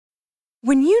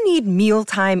When you need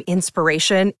mealtime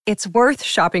inspiration, it's worth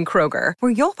shopping Kroger,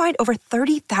 where you'll find over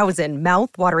 30,000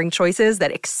 mouth-watering choices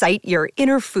that excite your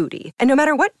inner foodie. And no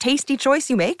matter what tasty choice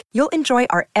you make, you'll enjoy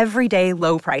our everyday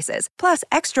low prices, plus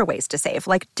extra ways to save,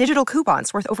 like digital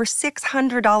coupons worth over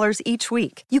 $600 each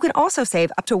week. You can also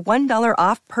save up to $1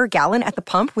 off per gallon at the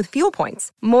pump with fuel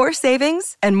points. More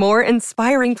savings and more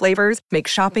inspiring flavors make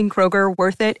shopping Kroger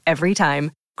worth it every time.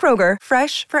 Kroger,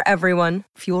 fresh for everyone.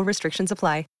 Fuel restrictions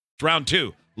apply. Round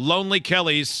 2, Lonely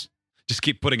Kellys. Just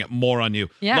keep putting it more on you.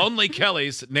 Yeah. Lonely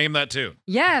Kellys, name that tune.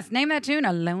 Yes, name that tune,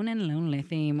 Alone and Lonely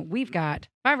theme. We've got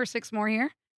 5 or 6 more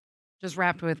here. Just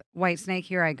wrapped with White Snake,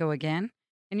 Here I Go Again.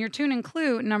 And your tune and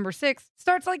clue, number 6,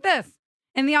 starts like this.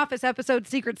 In the Office episode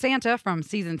Secret Santa from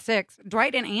season 6,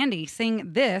 Dwight and Andy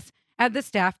sing this at the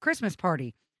staff Christmas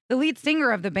party. The lead singer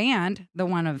of the band, the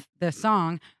one of the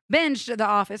song, binged The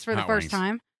Office for the first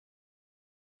time.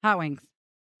 Hot Wings.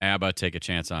 ABBA, Take a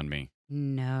Chance on Me.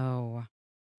 No.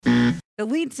 The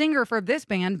lead singer for this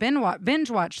band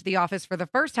binge-watched The Office for the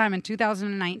first time in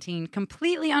 2019,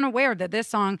 completely unaware that this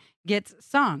song gets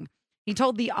sung. He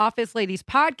told the Office Ladies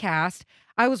podcast,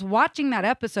 I was watching that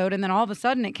episode and then all of a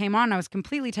sudden it came on and I was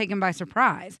completely taken by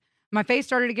surprise. My face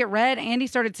started to get red. Andy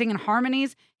started singing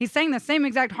harmonies. He sang the same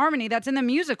exact harmony that's in the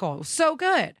musical. It was so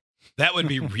good. That would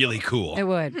be really cool. It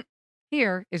would.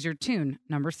 Here is your tune,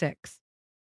 number 6.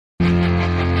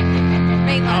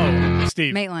 Maitland. Oh,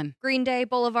 Steve. Maitland. Green Day,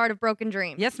 Boulevard of Broken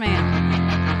Dreams. Yes, ma'am.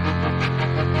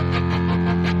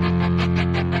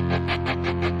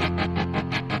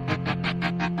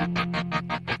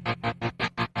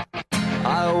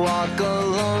 I walk a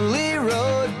lonely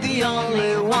road, the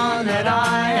only one that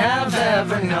I have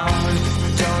ever known.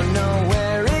 Don't know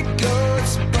where it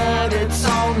goes, but it's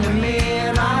home to me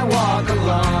and I walk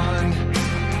alone.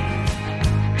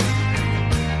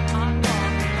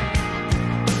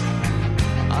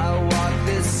 I walk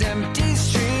this empty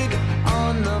street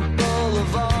on the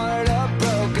boulevard of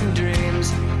broken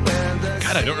dreams.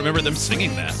 God, I don't remember them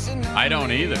singing that. I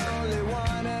don't either.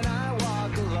 I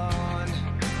walk alone.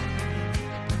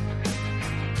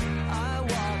 I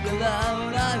walk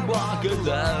alone, I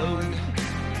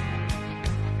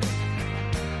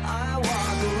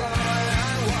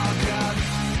walk up.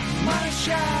 My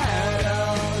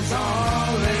shadow's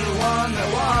only one that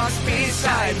walks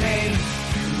beside me.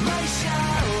 My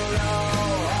shallow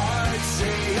heart's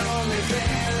the only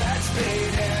thing that's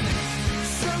beating.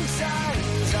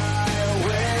 Sometimes I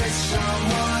wish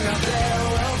someone up there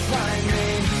will find me.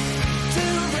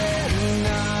 Till then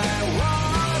I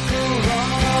walk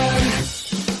alone.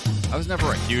 I was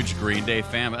never a huge Green Day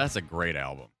fan, but that's a great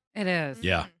album. It is.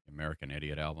 Yeah. American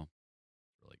Idiot album.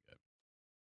 Really good.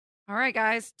 All right,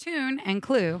 guys. Tune and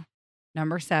clue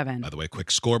number 7. By the way,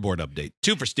 quick scoreboard update.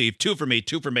 2 for Steve, 2 for me,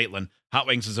 2 for Maitland. Hot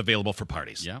Wings is available for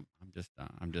parties. Yeah,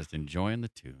 I'm just enjoying the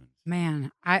tunes.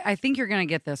 Man, I think you're going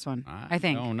to get this one. I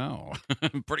think. Oh, no.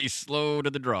 I'm pretty slow to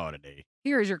the draw today.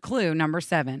 Here is your clue number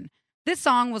 7. This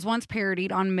song was once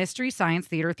parodied on Mystery Science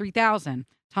Theater 3000.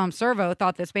 Tom Servo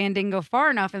thought this band didn't go far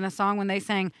enough in the song when they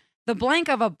sang, the blank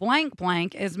of a blank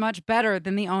blank is much better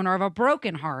than the owner of a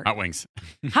broken heart. Hot Wings.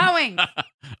 Hot Wings.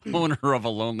 Owner of a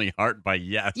Lonely Heart by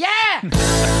Yes. Yeah.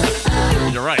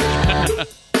 You're right.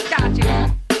 Got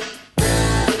you.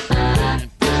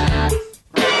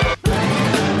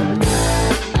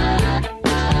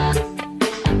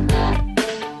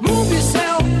 Move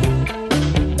yourself.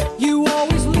 You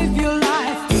always live your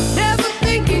life, never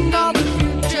thinking of the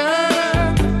future.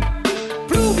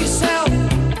 Prove yourself.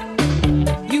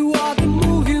 You are the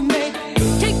move you make.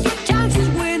 Take your chances,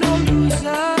 win or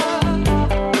loser.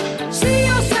 See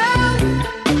yourself.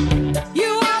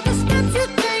 You are the steps you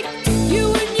take.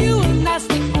 You, and that's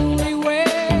the only way.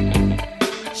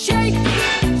 Shake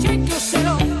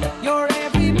yourself. Your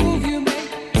every move you make.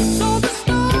 So the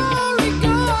story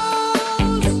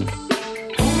goes.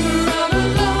 Owner of a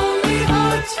lonely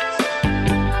heart.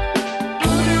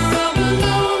 Owner of a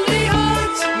lonely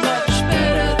heart. Much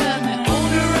better than the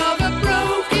owner of a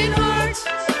broken heart.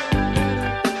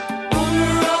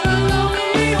 Owner of a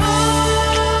lonely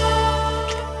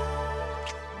heart.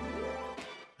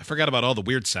 I forgot about all the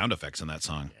weird sound effects in that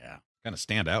song. Yeah. Kind of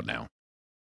stand out now.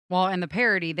 Well, in the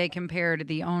parody, they compared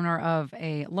the owner of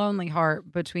a lonely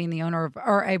heart between the owner of,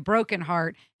 or a broken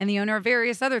heart, and the owner of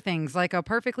various other things, like a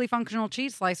perfectly functional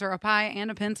cheese slicer, a pie,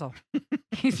 and a pencil. In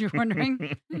case you're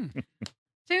wondering.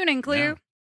 Tune and clue Yeah.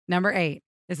 number 8.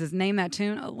 This is Name That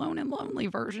Tune, Alone and Lonely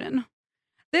version.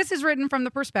 This is written from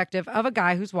the perspective of a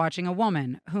guy who's watching a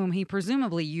woman, whom he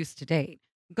presumably used to date,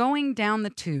 going down the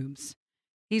tubes.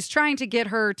 He's trying to get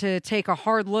her to take a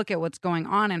hard look at what's going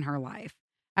on in her life.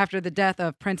 After the death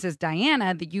of Princess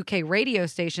Diana, the UK radio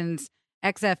stations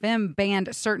XFM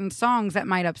banned certain songs that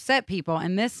might upset people,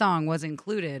 and this song was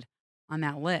included on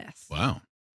that list. Wow.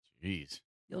 Jeez.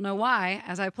 You'll know why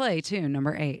as I play tune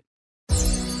number 8.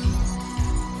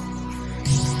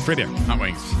 Free beer. Hot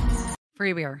wings.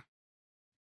 Free beer.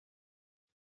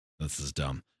 This is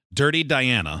dumb. Dirty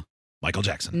Diana, Michael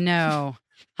Jackson. No.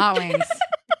 Hot wings.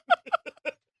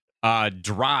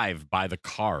 Drive by the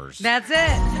Cars. That's it.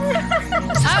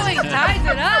 Hot wings ties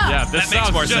it up. Yeah, this That makes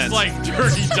sounds more just sense. like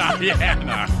Dirty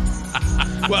Diana.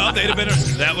 Well,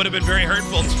 that would have been very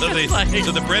hurtful to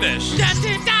the British.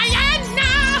 Dirty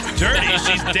Diana. Dirty,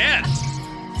 she's dead.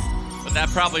 But that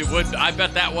probably would. I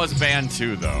bet that was banned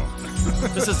too, though.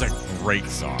 This is a great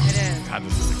song. It is. God,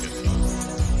 this is a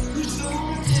good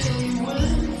song.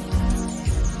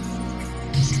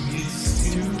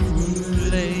 It's too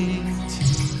late.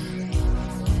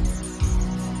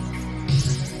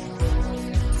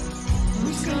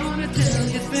 Who's gonna tell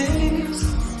you things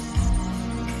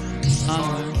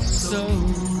are so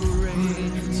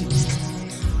great?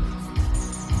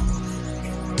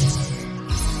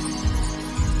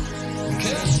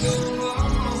 Can't go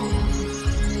wrong.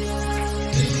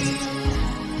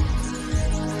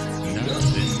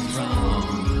 Nothing's wrong.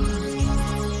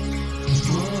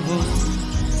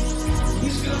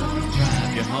 Who's gonna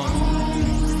Drive you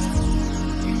home.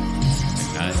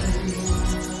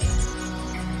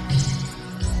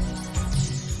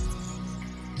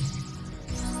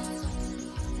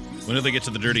 When do they get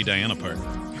to the Dirty Diana part?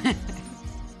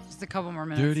 Just a couple more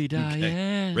minutes. Dirty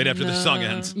Diana. Right after the song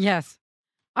ends. Yes.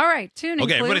 All right. Tune and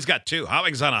Okay, clue. everybody's got 2. Hot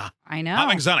wings on a I know.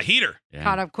 heater. Yeah.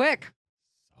 Caught up quick.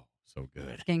 So good.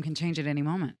 This game can change at any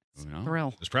moment. It's Well. a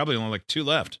thrill. There's probably only like 2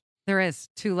 left. There is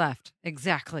 2 left.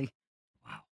 Exactly.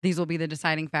 Wow. These will be the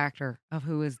deciding factor of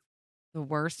who is the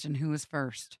worst and who is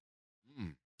first.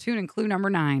 Mm. Tune and clue number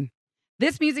 9.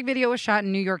 This music video was shot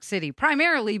in New York City,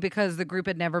 primarily because the group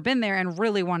had never been there and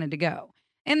really wanted to go.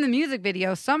 In the music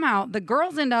video, somehow the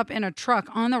girls end up in a truck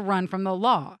on the run from the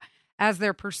law. As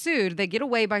they're pursued, they get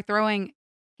away by throwing,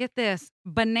 get this,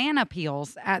 banana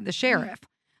peels at the sheriff.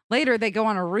 Later, they go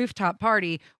on a rooftop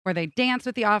party where they dance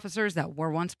with the officers that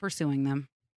were once pursuing them.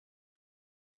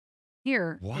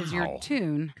 Here is your Wow.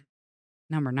 tune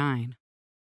number 9.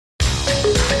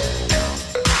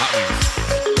 Hot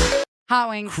wings. Hot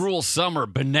wings. Cruel Summer,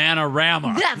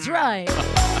 Bananarama. That's right.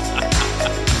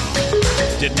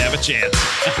 Didn't have a chance.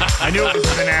 I knew it was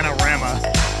Bananarama. I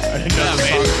didn't know That the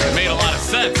song. made a lot of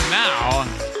sense now.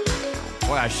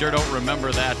 Boy, I sure don't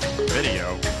remember that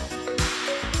video.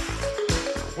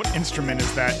 What instrument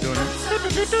is that doing it?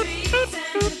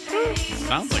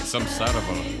 Sounds like some sort of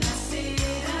a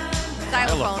Xylophone.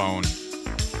 telephone.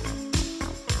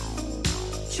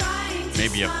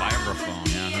 Maybe a vibraphone.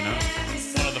 Yeah, who knows?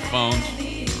 One of the phones.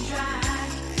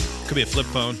 Could be a flip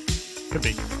phone. Could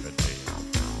be. Could be.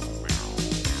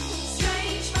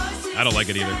 I don't like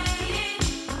it either.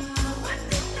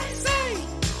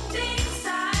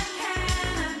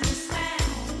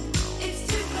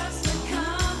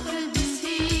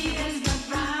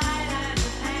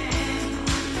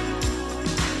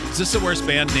 Is this the worst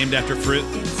band named after fruit?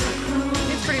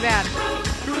 It's pretty bad.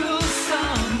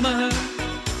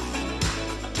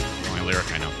 Only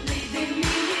lyric I know.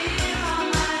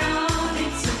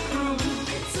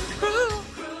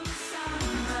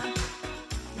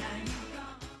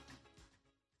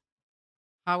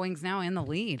 Hot Wings now in the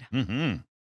lead. Mm-hmm.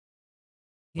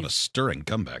 What a stirring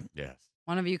comeback. Yes.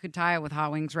 One of you could tie it with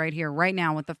Hot Wings right here, right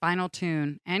now, with the final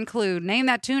tune and clue. Name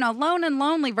that tune, Alone and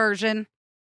Lonely version.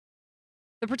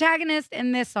 The protagonist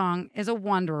in this song is a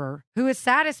wanderer who is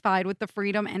satisfied with the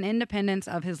freedom and independence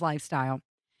of his lifestyle.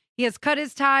 He has cut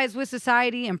his ties with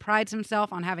society and prides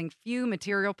himself on having few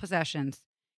material possessions.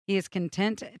 He is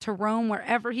content to roam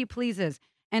wherever he pleases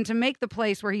and to make the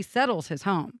place where he settles his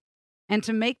home.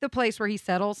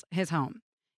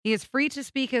 He is free to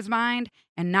speak his mind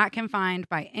and not confined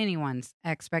by anyone's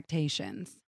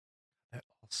expectations. That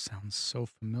all sounds so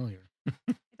familiar.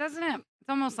 Doesn't it? It's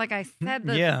almost like I said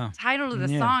the Yeah. title of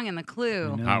the Yeah. song and the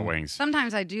clue. I know. Hot Wings.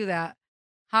 Sometimes I do that.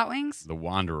 Hot Wings? The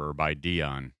Wanderer by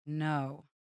Dion. No.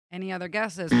 Any other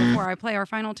guesses before I play our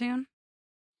final tune?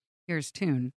 Here's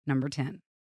tune number 10.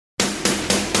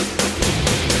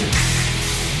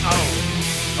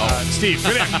 Steve,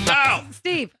 come in. No!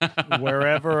 Steve.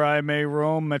 Wherever I May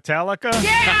Roam, Metallica.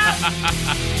 That's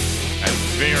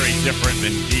very different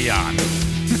than Dion.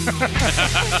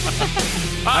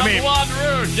 I mean- the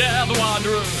Wanderer, yeah, the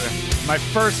Wanderer. My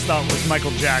first thought was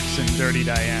Michael Jackson, Dirty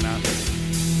Diana.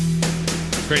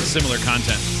 Great similar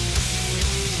content.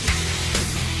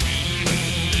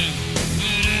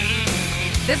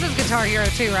 This is Guitar Hero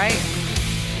too, right?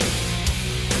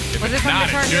 If Was it's it from not,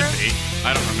 Guitar it should Hero? be.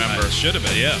 I don't remember. It should have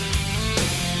been, yeah.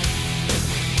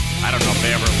 I don't know if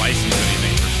they ever licensed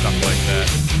anything for stuff like that.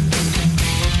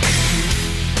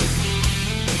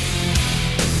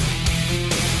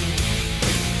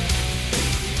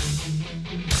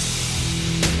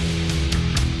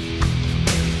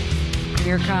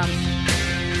 Here it comes.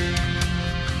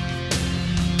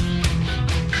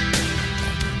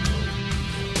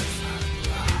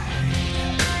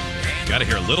 Got to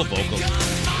hear a little vocal.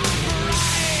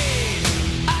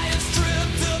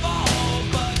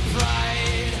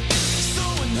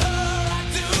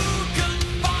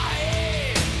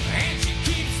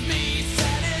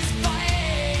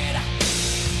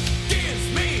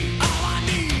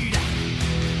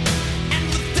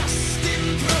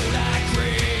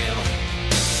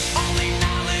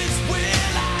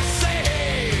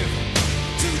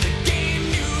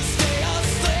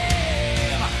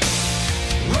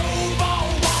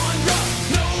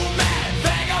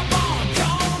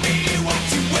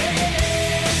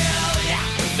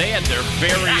 They had their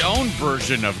very own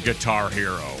version of Guitar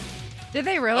Hero. Did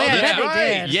they really? Oh, I that's bet right.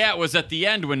 they did. Yeah, it was at the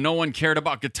end when no one cared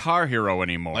about Guitar Hero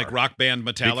anymore. Like rock band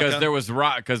Metallica?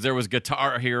 Because there was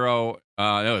Guitar Hero.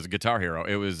 No, it was Guitar Hero.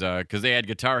 It was because they had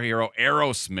Guitar Hero.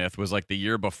 Aerosmith was like the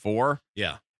year before,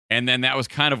 Yeah. and then that was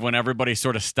kind of when everybody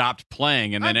sort of stopped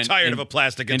playing. And then I'm tired of a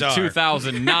plastic in guitar.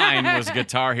 2009 was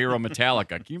Guitar Hero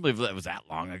Metallica. Can you believe that was that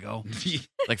long ago?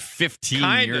 Like 15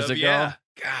 Kind years of, ago. yeah.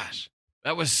 Gosh.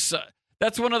 That was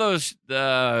that's one of those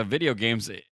video games.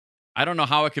 I don't know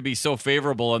how it could be so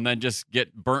favorable and then just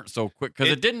get burnt so quick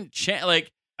because it didn't change.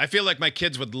 Like, I feel like my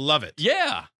kids would love it.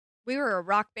 yeah, We were a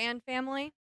rock band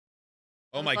family.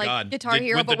 Oh It my was like God. Guitar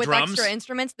Hero, with but the with drums? extra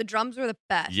instruments. The drums were the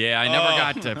best. yeah. I never Oh.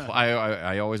 got to.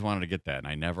 I always wanted to get that, and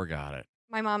I never got it.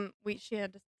 My mom, she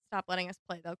had to stop letting us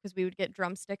play though because we would get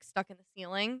drumsticks stuck in the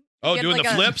ceiling. Oh, We had, doing like,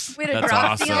 the a- flips? We had a That's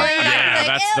drop awesome. ceiling. and Yeah, I'd be like,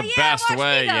 that's "Hell the yeah, best watch me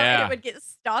way, go." yeah. And it would get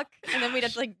stuck, and then we'd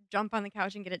have to like jump on the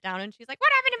couch and get it down. And she's like,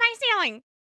 "What happened to my ceiling?"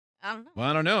 I don't know. Well,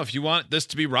 I don't know. If you want this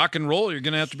to be rock and roll, you're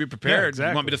going to have to be prepared. Yeah,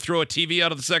 You want me to throw a TV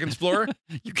out of the second floor?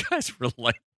 You guys were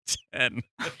like 10.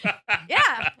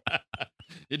 Yeah.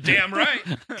 You're damn right.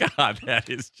 God,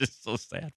 that is just so sad